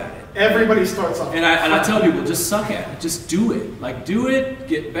sucked at it. Everybody starts off. And I tell people, just suck at it. Just do it. Like, do it,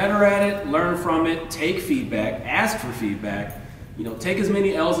 get better at it, learn from it, take feedback, ask for feedback. You know, take as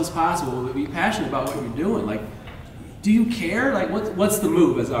many L's as possible, but be passionate about what you're doing. Like, do you care? Like, what's the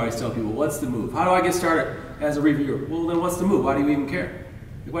move, as I always tell people? What's the move? How do I get started as a reviewer? Well, then what's the move? Why do you even care?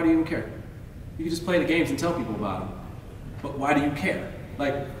 Like, why do you even care? You can just play the games and tell people about them. But why do you care?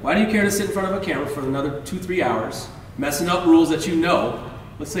 Like, why do you care to sit in front of a camera for another 2-3 hours, messing up rules that you know?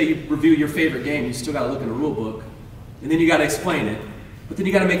 Let's say you review your favorite game, you still got to look in a rule book, and then you got to explain it, but then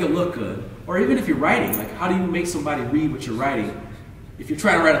you got to make it look good. Or even if you're writing, like, how do you make somebody read what you're writing? If you're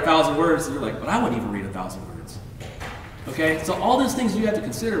trying to write 1,000 words, and you're like, but I wouldn't even read 1,000 words. Okay, so all those things you have to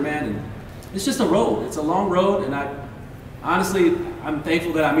consider, man, and it's just a road. It's a long road, and honestly, I'm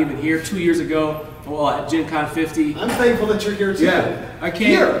thankful that I'm even here 2 years ago. Well, at Gencon 50. I'm thankful that you're here too. Yeah, I came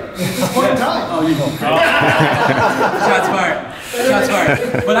here at this point in time. Oh, you go. Shots fired. Shots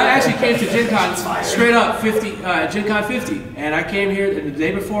fired. But I actually came to Gencon straight up Gencon 50, and I came here the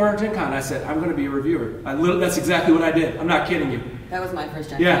day before Gencon. I said, I'm going to be a reviewer. That's exactly what I did. I'm not kidding you. That was my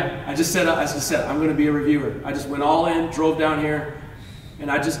first Gencon. Yeah, I just said I'm going to be a reviewer. I just went all in, drove down here, and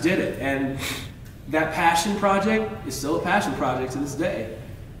I just did it. And that passion project is still a passion project to this day.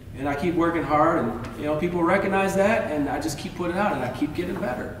 And I keep working hard, and you know, people recognize that, and I just keep putting it out, and I keep getting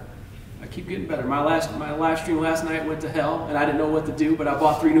better. I keep getting better. My live stream last night went to hell, and I didn't know what to do, but I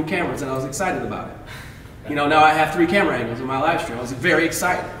bought 3 new cameras, and I was excited about it. You know, now I have 3 camera angles in my live stream. I was very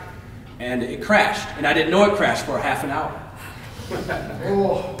excited, and it crashed, and I didn't know it crashed for half an hour.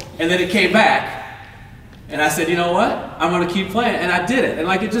 And then it came back, and I said, you know what? I'm going to keep playing, and I did it. And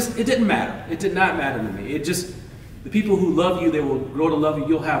like, it didn't matter. It did not matter to me. The people who love you, they will grow to love you.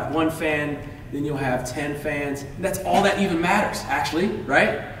 You'll have 1 fan, then you'll have 10 fans. And that's all that even matters, actually,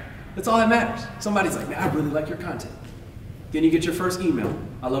 right? That's all that matters. Somebody's like, man, I really like your content. Then you get your first email,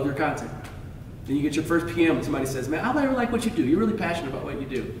 I love your content. Then you get your first PM, and somebody says, man, I really like what you do. You're really passionate about what you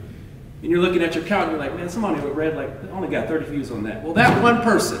do. And you're looking at your count, and you're like, man, somebody read, like, I only got 30 views on that. Well, that one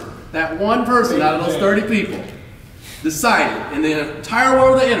person out of those 30 people decided in the entire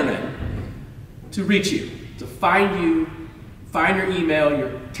world of the internet to reach you. To find your email,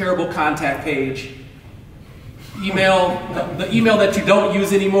 your terrible contact page, the email that you don't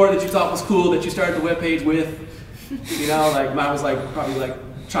use anymore that you thought was cool that you started the webpage with. You know, like mine was like probably like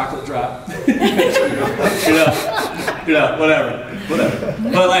chocolate drop. you know, whatever.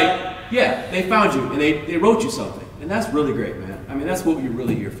 But like, yeah, they found you and they wrote you something, and that's really great, man. I mean, that's what you're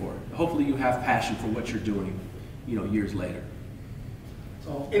really here for. Hopefully, you have passion for what you're doing, you know, years later.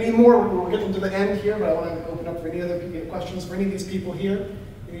 So, any more? We're getting to the end here, but I want to open up for any other questions for any of these people here.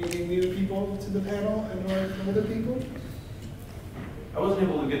 Any new people to the panel and other people? I wasn't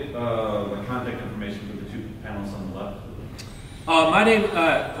able to get the contact information for the 2 panels on the left. My name,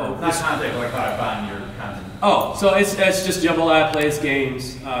 not contact, like how I find your content. Oh, so it's just Jambalaya Plays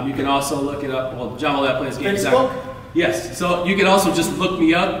Games. You can also look it up. Well, Jambalaya Plays Games. Facebook? Yes. So you can also just look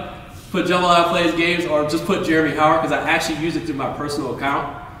me up, put Jambalaya Plays Games, or just put Jeremy Howard, because I actually use it through my personal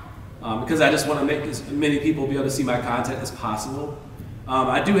account. because I just want to make as many people be able to see my content as possible.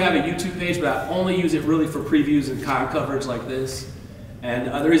 I do have a YouTube page, but I only use it really for previews and con coverage like this.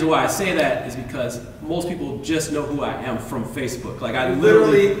 And the reason why I say that is because most people just know who I am from Facebook. Like I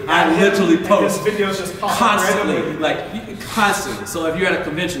literally post videos just pop constantly, like constantly. So if you're at a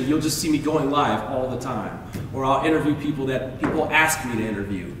convention, you'll just see me going live all the time, or I'll interview people that people ask me to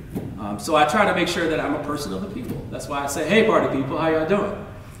interview. So I try to make sure that I'm a person of the people. That's why I say, "Hey, party people, how y'all doing?"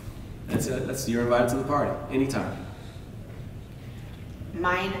 That's it. That's you're invited to the party anytime.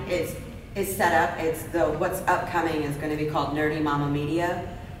 Mine is set up. It's what's upcoming is going to be called Nerdy Mama Media.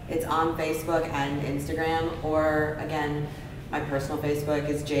 It's on Facebook and Instagram, or again, my personal Facebook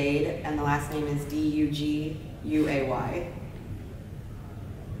is Jade, and the last name is Duguay.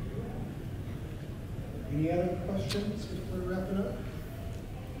 Any other questions before we wrap it up?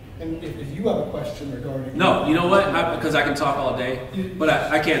 And if you have a question regarding... No, you know what? Because I can talk all day, but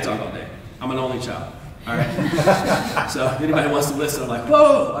I can't talk all day. I'm an only child. All right. So if anybody wants to listen, I'm like,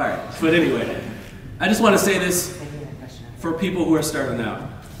 whoa. All right. But anyway, I just want to say this for people who are starting out.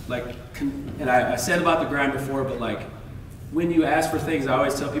 Like, and I said about the grind before, but like, when you ask for things, I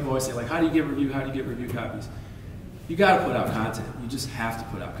always tell people, I always say, like, how do you get review? How do you get review copies? You got to put out content. You just have to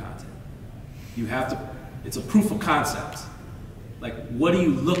put out content. You have to. It's a proof of concept. Like, what do you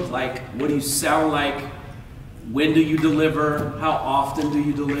look like? What do you sound like? When do you deliver? How often do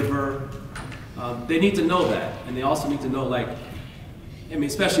you deliver? They need to know that, and they also need to know, like, I mean,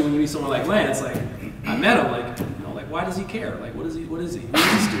 especially when you meet someone like Lance, like, I met him, like, you know, like, why does he care? Like, what is he? Who is this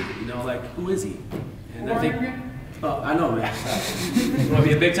dude? You know, like, who is he? And I think, oh, I know, man. You want to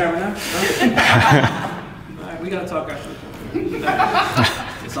be a big timer now? All right, we gotta talk after.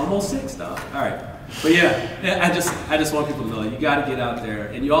 It's almost 6, though. All right, but yeah, I just want people to know that you got to get out there,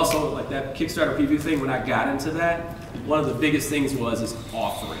 and you also, like that Kickstarter preview thing. When I got into that, one of the biggest things is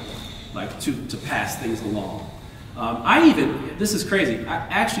offering. Like to pass things along. This is crazy, I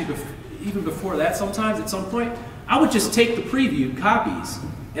actually, even before that sometimes, at some point, I would just take the preview copies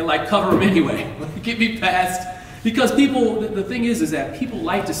and like cover them anyway, get me passed, because people, the thing is that people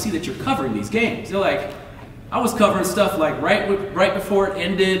like to see that you're covering these games. They're like, I was covering stuff like right before it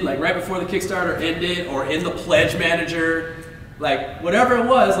ended, like right before the Kickstarter ended, or in the pledge manager, like whatever it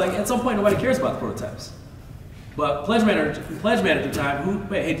was, like at some point nobody cares about the prototypes. But pledge manager time.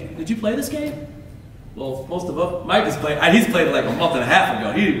 Hey, did you play this game? Well, most of us. Mike has played. He's played it like a month and a half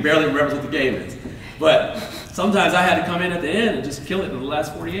ago. He barely remembers what the game is. But sometimes I had to come in at the end and just kill it in the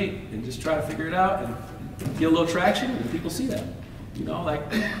last 48 and just try to figure it out and get a little traction, and people see that. You know, like,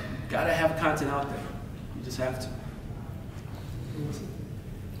 gotta have content out there. You just have to.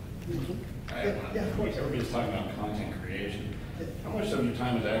 Everybody's talking about content creation. How much of your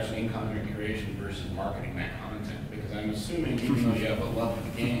time is actually in content creation versus marketing that content? Because I'm assuming, even though you have a love of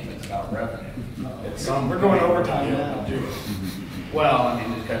the game, it's about revenue. We're going overtime now. Well, I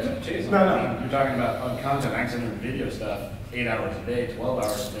mean, just cut to the chase. No. You're talking about content, accident video stuff, 8 hours a day, 12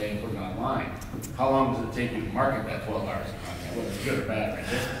 hours a day, and putting it online. How long does it take you to market that 12 hours of content, whether it's good or bad, right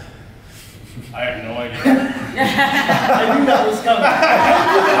there? I have no idea. I knew that was coming.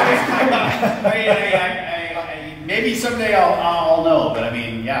 Maybe someday I'll know, but I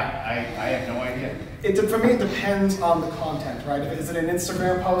mean, yeah, I have no idea. For me, it depends on the content, right? Is it an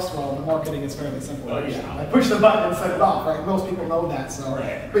Instagram post? Well, the marketing is fairly simple. Oh, yeah. I push the button and set it off, right? Most people know that, so.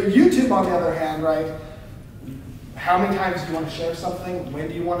 Right. But YouTube, on the other hand, right? How many times do you want to share something? When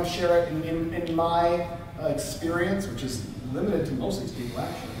do you want to share it? In my experience, which is limited to most of these people,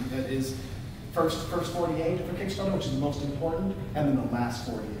 actually, that is first 48 for Kickstarter, which is the most important, and then the last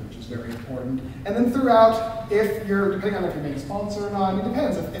 48, which is very important. And then throughout, depending on if you're being sponsored or not, it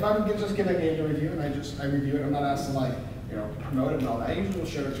depends. If I'm just giving a game to review and I review it, I'm not asked to like, promote it and all that. I usually will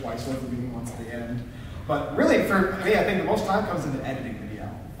share it twice, or reviewing once at the end. But really, for me, I think the most time comes in the editing video.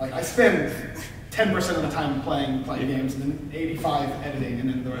 Like I spend 10% of the time playing games, and then 85 editing, and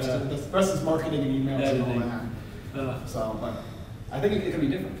then the rest is marketing and emails editing. And all that. So, but I think it can be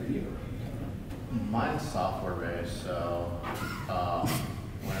different for you. Mine's software based, so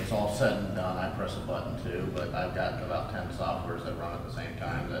when it's all said and done, I press a button too, but I've got about 10 softwares that run at the same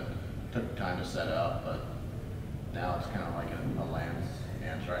time that took time to set up, but now it's kind of like a Lance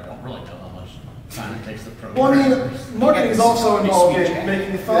answer. I don't really know how much time it takes to program. Well, I mean, marketing is also involved in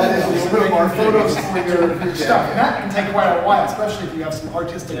making photos for your stuff, and that can take quite a while, especially if you have some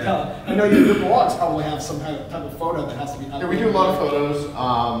artistic talent. I know your blogs probably have some type of photo that has to be uploaded. Yeah, we do a lot of photos,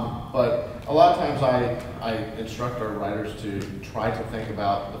 but a lot of times I instruct our writers to try to think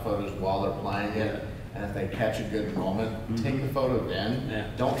about the photos while they're playing it, and if they catch a good moment, take the photo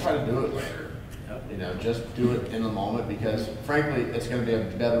then. Don't try to do it later. You know, just do it in the moment, because frankly, it's going to be a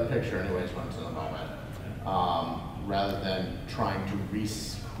better picture anyways when it's in the moment, rather than trying to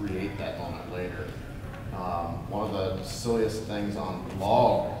recreate that moment later. One of the silliest things on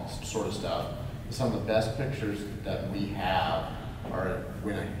log sort of stuff is some of the best pictures that we have are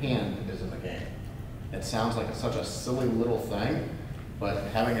when a hand is in the game. It sounds like it's such a silly little thing, but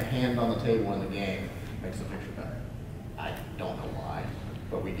having a hand on the table in the game makes the picture better. I don't know why,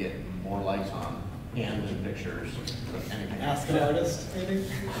 but we get more likes on hand in pictures than anything. Ask an artist, maybe?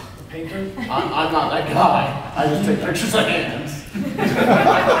 A painter? I'm not that guy. I just take pictures of hands.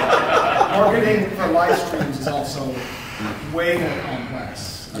 Marketing for live streams is also way more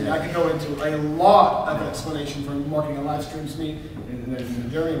complex. I mean, I could go into a lot of explanation for marketing a live streams. In the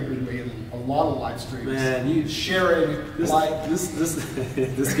journey we're doing a lot of live streams. Man, you sharing this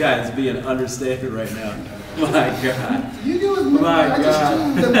guy is being understated right now. My God. You do as much. My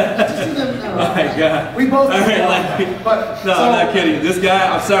God. My God. We both. All right, but no, I'm not kidding. This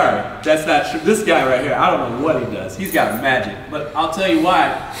guy, I'm sorry, that's not true. This guy right here, I don't know what he does. He's got magic, but I'll tell you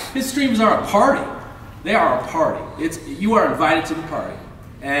why. His streams are a party. They are a party. You are invited to the party,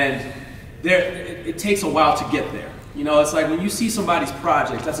 and it takes a while to get there. You know, it's like when you see somebody's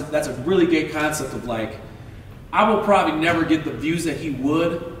project, that's a really good concept of like, I will probably never get the views that he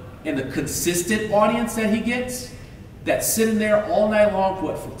would and the consistent audience that he gets, that's sitting there all night long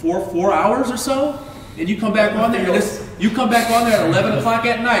for 4 hours or so, and you come back on there, at 11 o'clock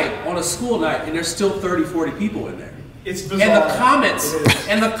at night on a school night, and there's still 30, 40 people in there. It's bizarre.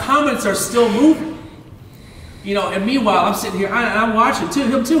 And the comments are still moving. You know, and meanwhile, I'm sitting here, I'm watching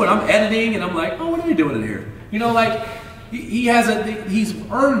him too, and I'm editing, and I'm like, oh, what are they doing in here? You know, like, he's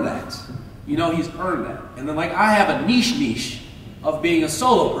earned that. You know, he's earned that. And then, like, I have a niche of being a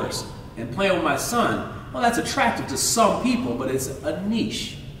solo person and playing with my son. Well, that's attractive to some people, but it's a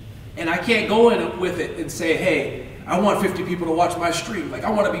niche. And I can't go in with it and say, hey, I want 50 people to watch my stream. Like, I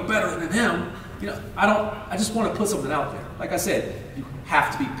want to be better than him. You know, I just want to put something out there. Like I said, you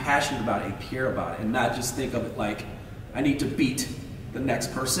have to be passionate about it and care about it, and not just think of it like, I need to beat the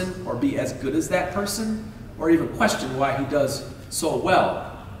next person or be as good as that person, or even question why he does so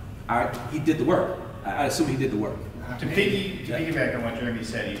well. He did the work. I assume he did the work. To piggyback on what Jeremy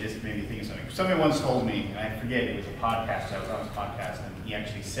said, he just made me think of something. Somebody once told me, and I forget, it was a podcast, I was on his podcast, and he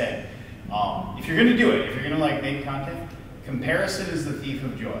actually said, if you're going to do it, if you're going to like make content, comparison is the thief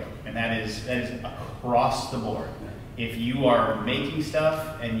of joy, and that is across the board. If you are making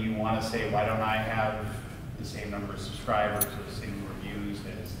stuff and you want to say, why don't I have the same number of subscribers or the same reviews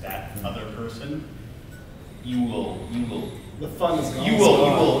as that other person, you will. The fun is gone.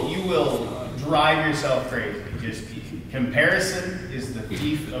 You will drive yourself crazy. Just comparison is the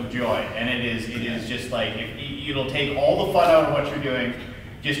thief of joy, and it is just like it'll take all the fun out of what you're doing.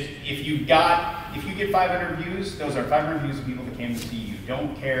 Just if you get 500 views, those are 500 views of people that came to see you.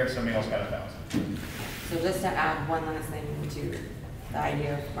 Don't care if somebody else got 1,000. So just to add one last thing to the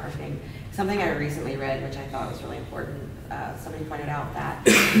idea of marketing, something I recently read, which I thought was really important. Somebody pointed out that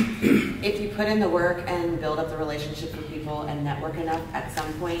if you put in the work and build up the relationships with people and network enough, at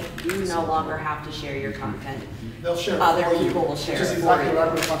some point you no longer have to share your content. They'll share it. Other people will share it. Which is exactly what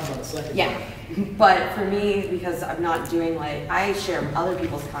I'm going to talk about in a second. Yeah, but for me, because I'm not doing I share other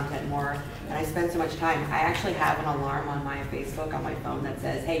people's content more, and I spend so much time. I actually have an alarm on my Facebook on my phone that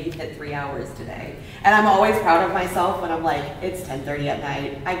says, "Hey, you've hit 3 hours today," and I'm always proud of myself when I'm like, "It's 10:30 at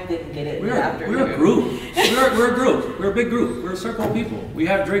night. I didn't get it in the afternoon." We're a group. We're a group. We're a big group. We're a circle of people. We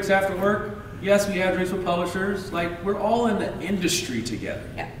have drinks after work. Yes, we have drinks with publishers. Like, we're all in the industry together.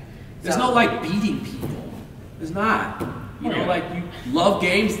 Yeah. There's no like beating people. There's not. You know, like, you love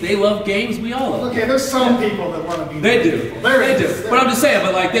games, they love games, we all love games. Okay, there's some people that want to be. They do. They do. But I'm just saying,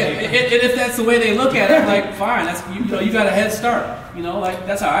 but like, if that's the way they look at it, I'm like, fine, that's, you know, you got a head start. You know, like,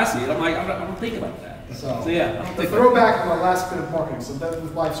 that's how I see it. I'm like, I don't think about that. So yeah, I don't think. Throw back on the last bit of marketing. So that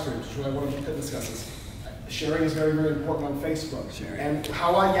with live streams, which I wanted to discuss this. Sharing is very, very important on Facebook. Sharing. And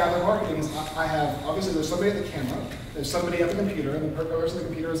how I gather marketing is I have, obviously there's somebody at the camera, there's somebody at the computer, and the person at the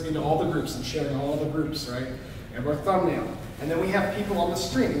computer is into all the groups and sharing all the groups, right? And our thumbnail. And then we have people on the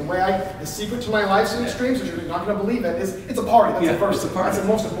stream. And the secret to my live streams, which you're not going to believe it, is it's a party. That's the first thing. That's the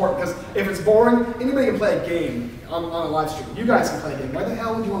most important. Because if it's boring, anybody can play a game on a live stream. You guys can play a game. Why the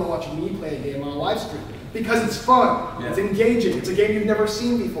hell would you want to watch me play a game on a live stream? Because it's fun. Yeah. It's engaging. It's a game you've never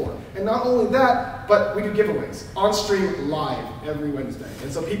seen before. And not only that, but we do giveaways on stream live every Wednesday.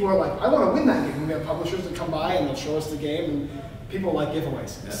 And so people are like, I want to win that game. We have publishers that come by and they'll show us the game, and people like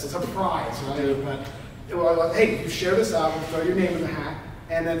giveaways. Yeah. It's a prize, right? But well, hey, you share this out, we'll throw your name in the hat,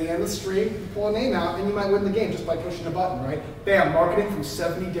 and then at the end of the stream, you pull a name out, and you might win the game just by pushing a button, right? Bam, marketing from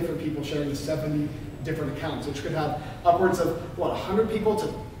 70 different people sharing the 70 different accounts, which could have upwards of, what, 100 people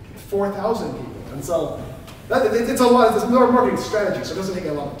to 4,000 people. And so, it's a lot, it's more marketing strategy, so it doesn't take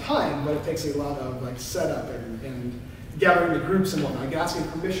a lot of time, but it takes a lot of like setup and gathering the groups and whatnot, asking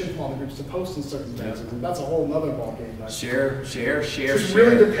permission from all the groups to post in certain things, and that's a whole other ballgame. Share. It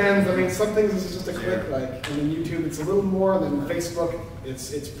really depends. I mean, some things it's just a click, like, and then YouTube it's a little more, and then Facebook,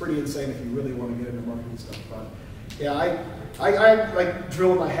 it's pretty insane if you really want to get into marketing stuff. But yeah, I like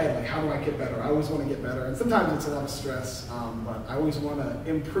drill in my head, like, how do I get better? I always want to get better, and sometimes it's a lot of stress, but I always want to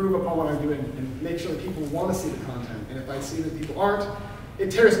improve upon what I'm doing and make sure that people want to see the content. And if I see that people aren't, it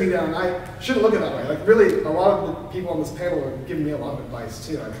tears me down. I shouldn't look at it that way. Like, really, a lot of the people on this panel are giving me a lot of advice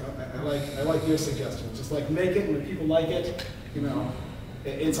too. I like your suggestions. Just like make it, and when people like it, you know,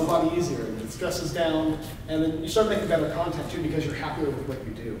 it's a lot easier. It stresses down, and then you start making better content too because you're happier with what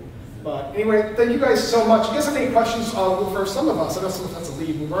you do. But anyway, thank you guys so much. You guys have any questions for some of us? I know some of us have to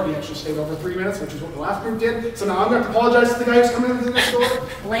leave. We've already actually stayed over 3 minutes, which is what the last group did. So now I'm going to apologize to the guy who's coming into the store.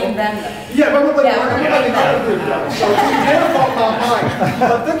 Blame them though. Yeah, but I'm going to blame the other group though. So it's their fault, not mine.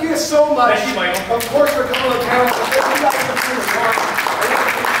 But thank you guys so much. Thank you, Michael. Of course,